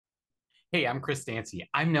Hey, I'm Chris Dancy.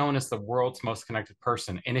 I'm known as the world's most connected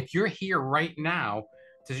person. And if you're here right now,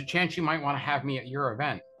 there's a chance you might want to have me at your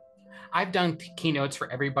event. I've done keynotes for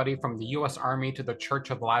everybody from the US Army to the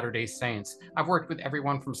Church of Latter-day Saints. I've worked with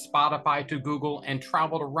everyone from Spotify to Google and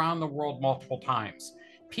traveled around the world multiple times.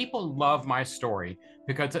 People love my story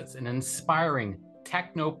because it's an inspiring,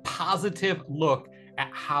 techno-positive look at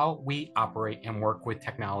how we operate and work with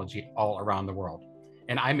technology all around the world.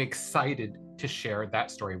 And I'm excited to share that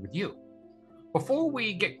story with you. Before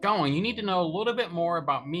we get going, you need to know a little bit more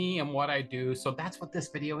about me and what I do. So that's what this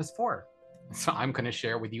video is for. So I'm going to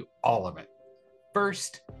share with you all of it.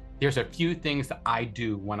 First, there's a few things that I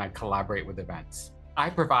do when I collaborate with events. I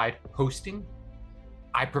provide hosting,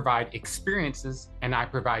 I provide experiences, and I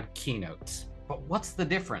provide keynotes. But what's the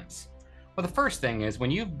difference? Well, the first thing is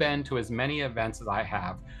when you've been to as many events as I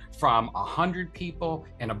have, from 100 people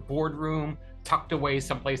in a boardroom tucked away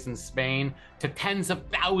someplace in Spain to tens of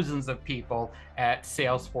thousands of people at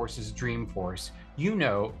Salesforce's Dreamforce, you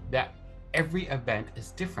know that every event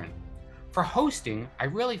is different. For hosting, I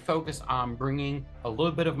really focus on bringing a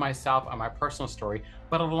little bit of myself and my personal story,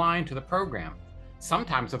 but aligned to the program.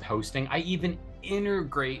 Sometimes with hosting, I even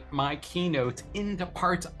integrate my keynotes into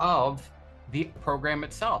parts of the program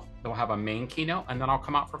itself. They'll have a main keynote, and then I'll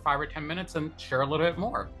come out for 5 or 10 minutes and share a little bit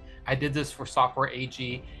more. I did this for Software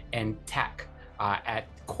AG and Tech at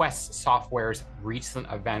Quest Software's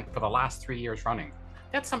recent event for the last 3 years running.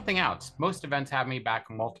 That's something else. Most events have me back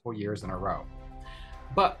multiple years in a row.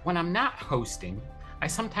 But when I'm not hosting, I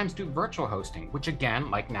sometimes do virtual hosting, which again,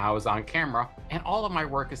 like now, is on camera, and all of my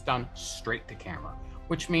work is done straight to camera,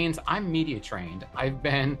 which means I'm media trained. I've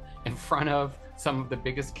been in front of some of the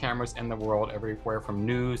biggest cameras in the world, everywhere from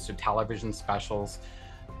news to television specials.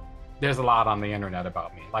 There's a lot on the internet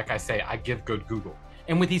about me. Like I say, I give good Google.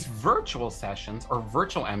 And with these virtual sessions or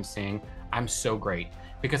virtual emceeing, I'm so great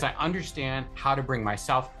because I understand how to bring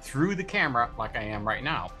myself through the camera like I am right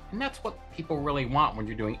now. And that's what people really want when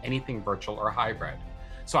you're doing anything virtual or hybrid.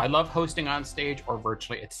 So I love hosting on stage or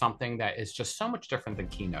virtually. It's something that is just so much different than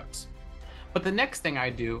keynotes. But the next thing I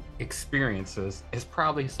do, experiences, is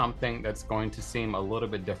probably something that's going to seem a little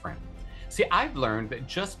bit different. See, I've learned that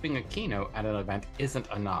just being a keynote at an event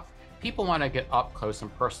isn't enough. People want to get up close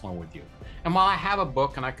and personal with you. And while I have a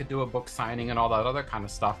book and I could do a book signing and all that other kind of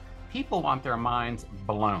stuff, people want their minds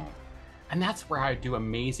blown. And that's where I do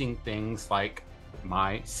amazing things like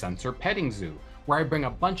my sensor petting zoo, where I bring a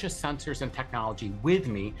bunch of sensors and technology with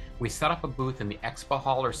me. We set up a booth in the expo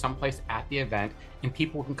hall or someplace at the event, and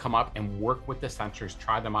people can come up and work with the sensors,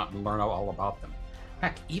 try them out, and learn all about them.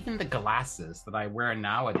 Heck, even the glasses that I wear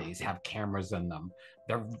nowadays have cameras in them.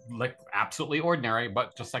 They're like absolutely ordinary,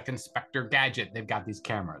 but just like Inspector Gadget, they've got these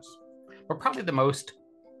cameras. But probably the most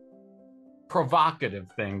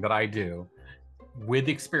provocative thing that I do with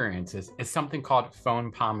experiences is something called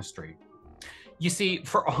phone palmistry. You see,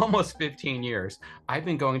 for almost 15 years, I've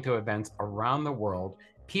been going to events around the world.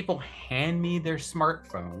 People hand me their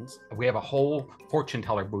smartphones. We have a whole fortune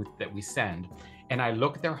teller booth that we send. And I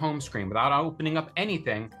look at their home screen without opening up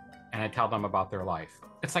anything, and I tell them about their life.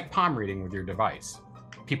 It's like palm reading with your device.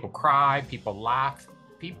 People cry, people laugh,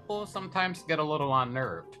 people sometimes get a little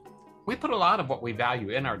unnerved. We put a lot of what we value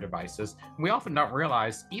in our devices, and we often don't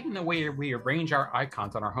realize even the way we arrange our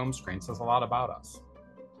icons on our home screen says a lot about us.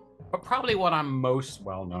 But probably what I'm most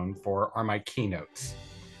well known for are my keynotes.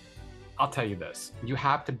 I'll tell you this, you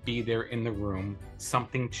have to be there in the room.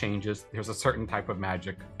 Something changes. There's a certain type of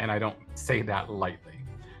magic, and I don't say that lightly.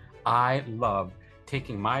 I love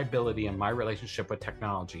taking my ability and my relationship with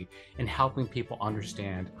technology and helping people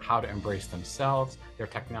understand how to embrace themselves, their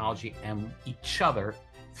technology, and each other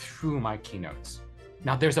through my keynotes.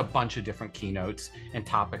 Now, there's a bunch of different keynotes and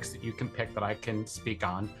topics that you can pick that I can speak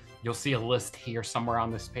on. You'll see a list here somewhere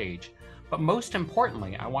on this page. But most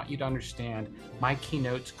importantly, I want you to understand my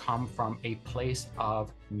keynotes come from a place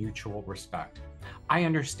of mutual respect. I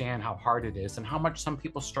understand how hard it is and how much some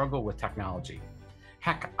people struggle with technology.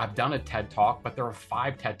 Heck, I've done a TED Talk, but there are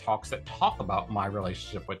 5 TED Talks that talk about my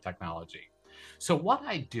relationship with technology. So what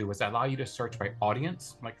I do is I allow you to search by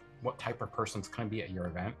audience, like what type of person's going to be at your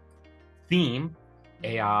event, theme,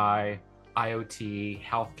 AI, IoT,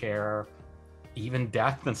 healthcare, even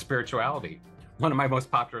death and spirituality. One of my most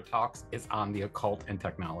popular talks is on the occult and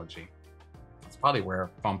technology. That's probably where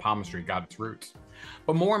phone palmistry got its roots.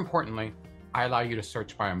 But more importantly, I allow you to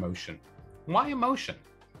search by emotion. Why emotion?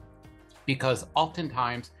 Because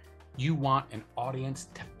oftentimes you want an audience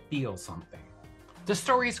to feel something. The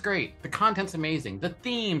story's great, the content's amazing, the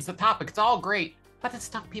themes, the topics, it's all great, but it's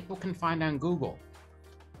stuff people can find on Google.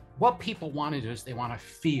 What people want to do is they want to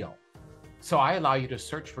feel. So I allow you to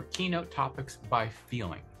search for keynote topics by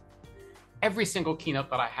feeling. Every single keynote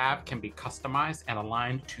that I have can be customized and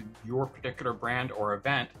aligned to your particular brand or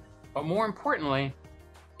event. But more importantly,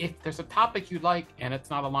 if there's a topic you like and it's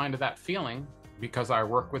not aligned to that feeling, because I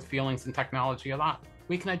work with feelings and technology a lot,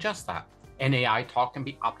 we can adjust that. An AI talk can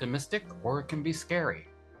be optimistic or it can be scary.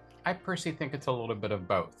 I personally think it's a little bit of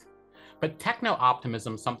both. But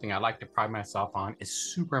techno-optimism, something I like to pride myself on, is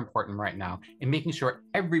super important right now in making sure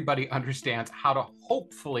everybody understands how to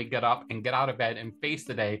hopefully get up and get out of bed and face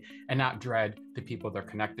the day and not dread the people they're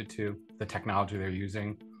connected to, the technology they're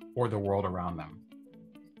using, or the world around them.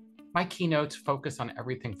 My keynotes focus on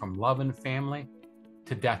everything from love and family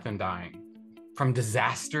to death and dying, from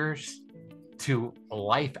disasters to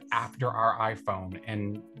life after our iPhone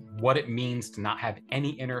and what it means to not have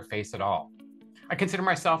any interface at all. I consider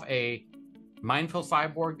myself a mindful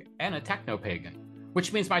cyborg and a techno-pagan,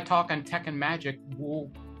 which means my talk on tech and magic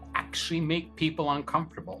will actually make people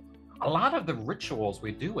uncomfortable. A lot of the rituals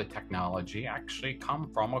we do with technology actually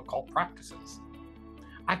come from occult practices.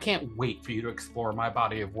 I can't wait for you to explore my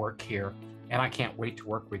body of work here, and I can't wait to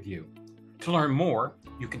work with you. To learn more,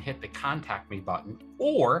 you can hit the Contact Me button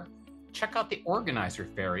or check out the Organizer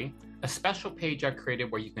Fairy, a special page I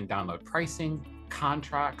created where you can download pricing,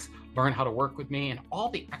 contracts, learn how to work with me, and all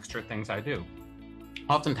the extra things I do.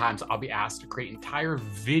 Oftentimes, I'll be asked to create entire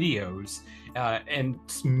videos and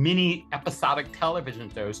mini episodic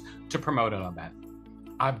television shows to promote an event.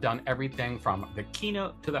 I've done everything from the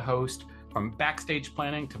keynote to the host, from backstage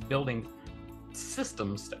planning to building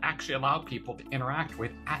systems to actually allow people to interact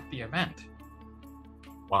with at the event.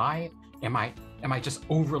 Why? Am I just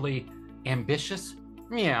overly ambitious?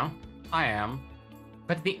 Yeah, I am.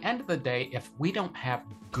 But at the end of the day, if we don't have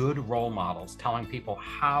good role models telling people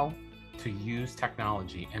how to use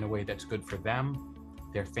technology in a way that's good for them,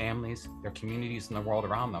 their families, their communities, and the world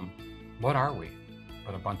around them, what are we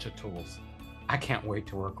but a bunch of tools? I can't wait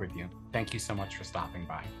to work with you. Thank you so much for stopping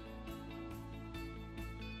by.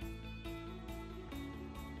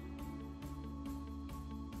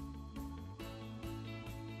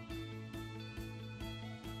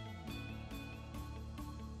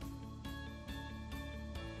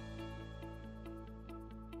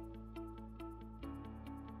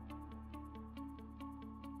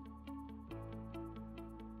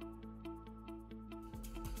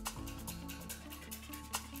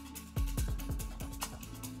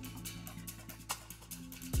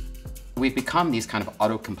 We've become these kind of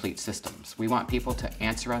autocomplete systems. We want people to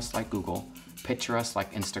answer us like Google, picture us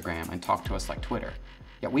like Instagram, and talk to us like Twitter.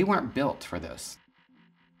 Yet we weren't built for this.